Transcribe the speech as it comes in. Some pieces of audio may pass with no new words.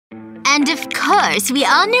And of course, we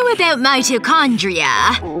all knew about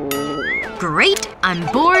mitochondria. Great. I'm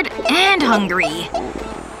bored and hungry.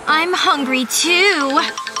 I'm hungry too.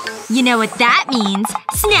 You know what that means.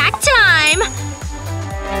 Snack time!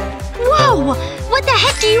 Whoa! What the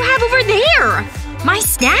heck do you have over there? My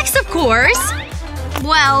snacks, of course!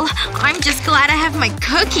 Well, I'm just glad I have my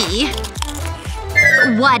cookie.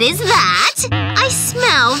 What is that? I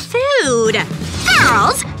smell food.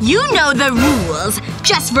 Girls, you know the rules.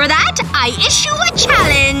 Just for that, I issue a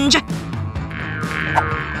challenge.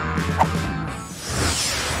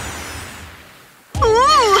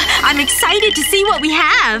 Ooh! I'm excited to see what we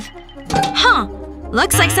have. Huh.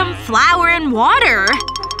 Looks like some flour and water.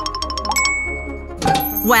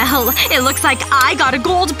 Well, it looks like I got a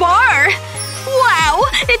gold bar. Wow!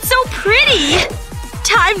 It's so pretty!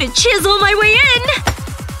 Time to chisel my way in!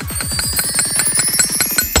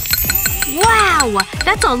 Wow!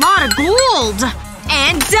 That's a lot of gold!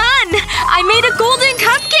 And done! I made a golden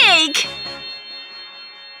cupcake!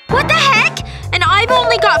 What the heck? And I've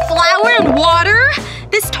only got flour and water?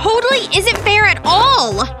 This totally isn't fair at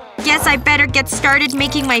all! Guess I better get started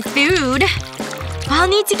making my food. I'll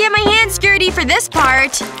need to get my hands dirty for this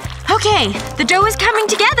part. Okay, the dough is coming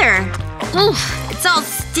together. Oof, it's all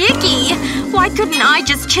sticky. Why couldn't I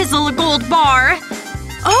just chisel a gold bar?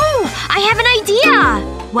 Oh, I have an idea!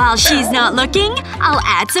 While she's not looking, I'll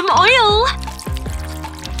add some oil.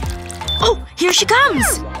 Oh, here she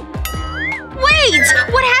comes! Wait!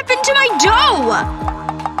 What happened to my dough?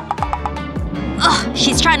 Ugh,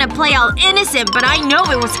 she's trying to play all innocent, but I know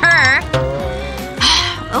it was her.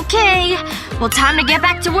 Okay. Well, time to get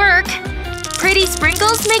back to work. Pretty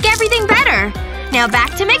sprinkles make everything better. Now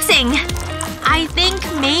back to mixing. I think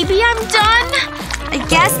maybe I'm done? I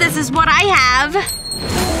guess this is what I have.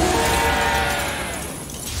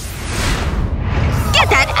 Get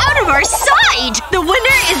that out of our sight! The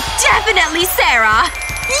winner is definitely Sarah!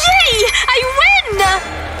 Yay! I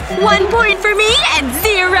win! 1 point for me and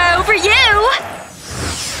 0 for you!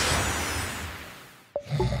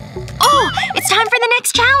 Oh! It's time for the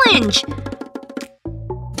next challenge!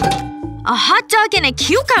 A hot dog and a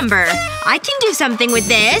cucumber. I can do something with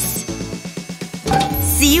this.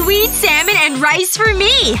 Seaweed, salmon, and rice for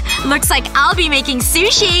me. Looks like I'll be making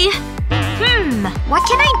sushi. What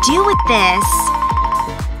can I do with this?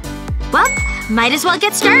 Well, might as well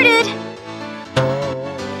get started.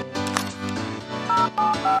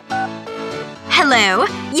 Hello.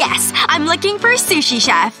 Yes, I'm looking for a sushi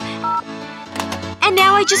chef. And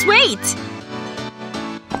now I just wait.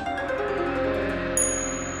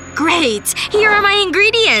 Great! Here are my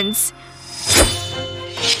ingredients!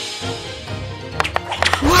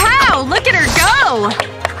 Wow! Look at her go!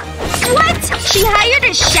 What? She hired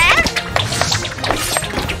a chef?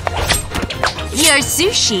 Your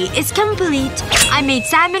sushi is complete. I made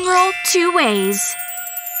salmon roll 2 ways.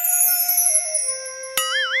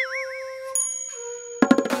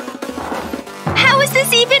 How is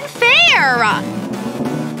this even fair?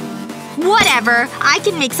 Whatever. I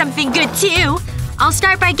can make something good too. I'll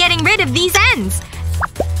start by getting rid of these ends.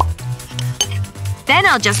 Then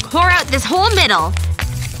I'll just core out this whole middle.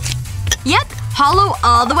 Yep, hollow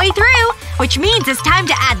all the way through. Which means it's time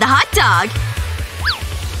to add the hot dog.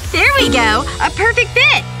 There we go. A perfect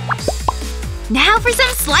fit. Now for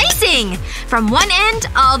some slicing! From one end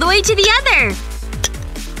all the way to the other.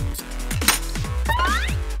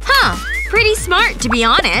 Huh. Pretty smart, to be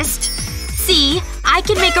honest. See? I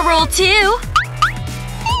can make a roll too.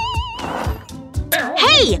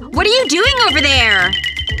 Hey! What are you doing over there?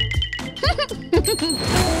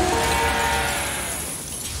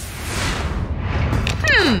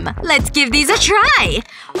 Let's give these a try.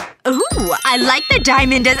 Ooh, I like the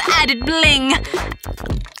diamond as added bling.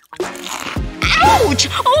 Ouch!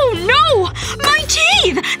 Oh no! My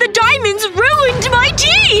teeth! The diamonds ruined my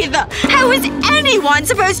teeth! How is anyone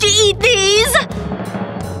supposed to eat these?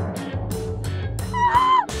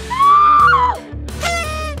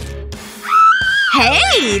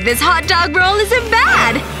 Hey! This hot dog roll isn't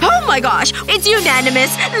bad! Oh my gosh! It's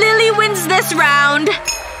unanimous! Lily wins this round!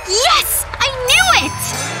 Yes! I knew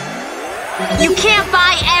it! You can't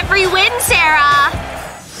buy every win, Sarah!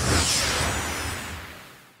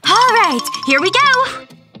 Alright, here we go!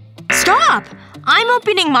 Stop! I'm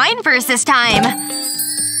opening mine first this time.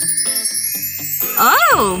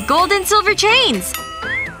 Oh! Gold and silver chains.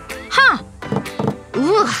 Huh.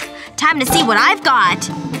 Ooh. Time to see what I've got.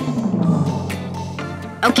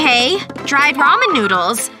 Okay. Dried ramen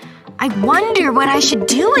noodles. I wonder what I should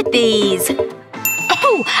do with these.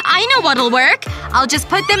 Oh! I know what'll work! I'll just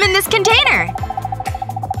put them in this container.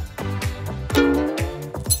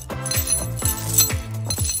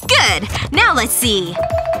 Good. Now let's see.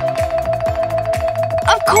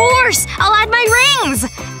 course! I'll add my rings!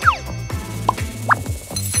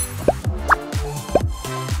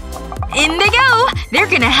 In they go! They're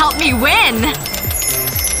gonna help me win!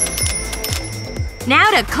 Now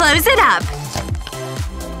to close it up.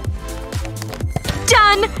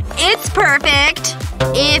 Done! It's perfect!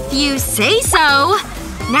 If you say so.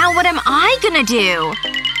 Now what am I gonna do?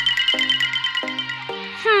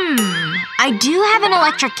 I do have an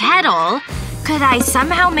electric kettle. Could I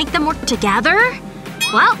somehow make them work together?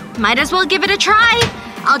 Well, might as well give it a try.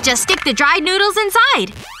 I'll just stick the dried noodles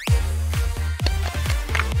inside.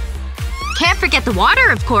 Can't forget the water,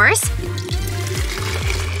 of course.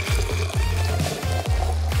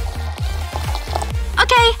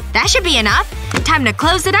 Okay, that should be enough. Time to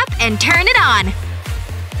close it up and turn it on.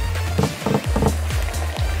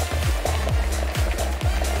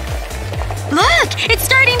 Look! It's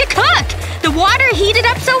starting to cook! The water heated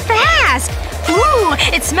up so fast! Ooh!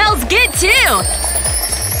 It smells good, too!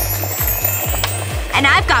 And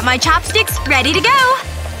I've got my chopsticks ready to go!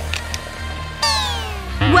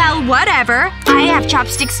 Well, whatever. I have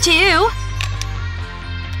chopsticks, too.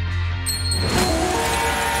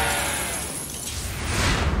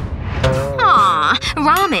 Aw,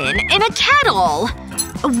 ramen in a kettle.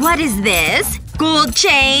 What is this? Gold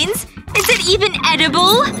chains? Is it even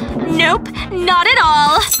edible? Nope, not at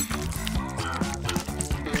all.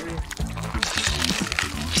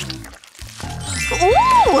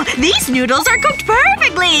 Ooh! These noodles are cooked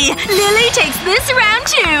perfectly! Lily takes this round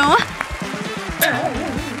too!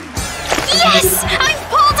 Yes! I've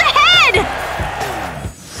pulled ahead!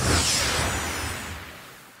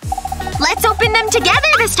 Let's open them together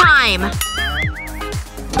this time!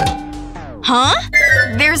 Huh?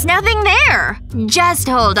 There's nothing there. Just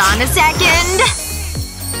hold on a second.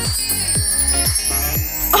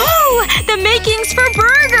 Oh! The makings for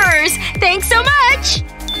burgers! Thanks so much!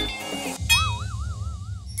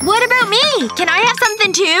 What about me? Can I have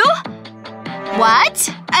something too? What?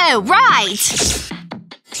 Oh, right.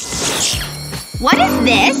 What is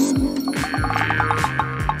this?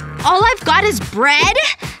 All I've got is bread?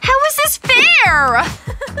 How is this fair?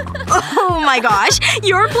 Oh my gosh.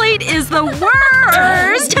 Your plate is the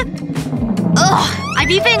worst! Ugh. I've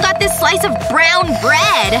even got this slice of brown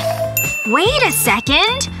bread. Wait a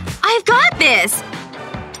second. I've got this.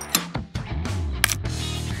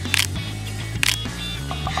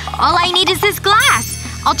 All I need is this glass.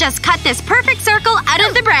 I'll just cut this perfect circle out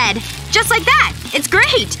of the bread. Just like that. It's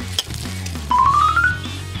great!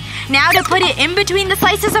 Now to put it in between the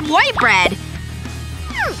slices of white bread.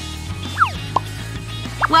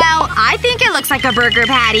 Well, I think it looks like a burger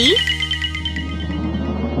patty.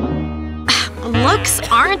 Looks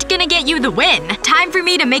aren't gonna get you the win. Time for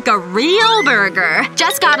me to make a real burger.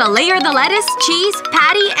 Just gotta layer the lettuce, cheese,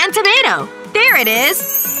 patty, and tomato. There it is.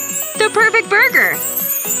 The perfect burger.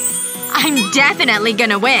 I'm definitely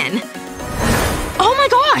gonna win. Oh my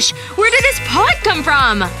gosh! Where did this pot come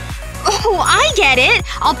from? Oh, I get it!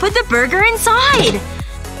 I'll put the burger inside.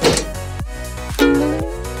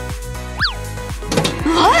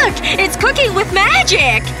 Look! It's cooking with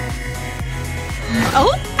magic!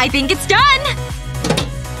 Oh, I think it's done!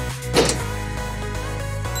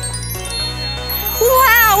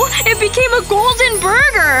 Wow! It became a golden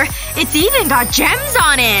burger! It's even got gems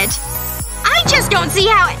on it! I just don't see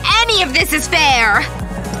how any of this is fair!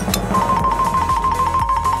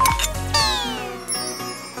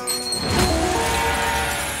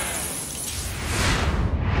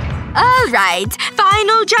 Alright,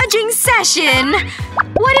 final judging session!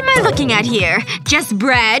 What am I looking at here? Just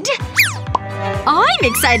bread? I'm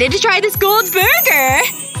excited to try this gold burger!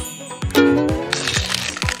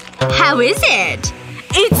 How is it?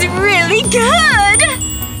 It's really good!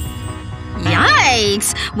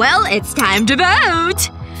 Yikes! Well, it's time to vote!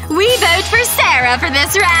 We vote for Sarah for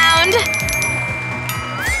this round!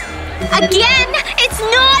 Again? It's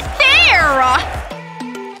not fair!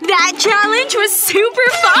 That challenge was super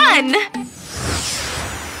fun!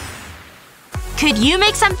 Could you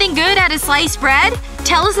make something good out of sliced bread?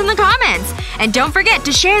 Tell us in the comments! And don't forget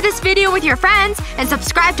to share this video with your friends and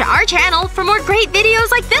subscribe to our channel for more great videos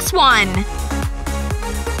like this one!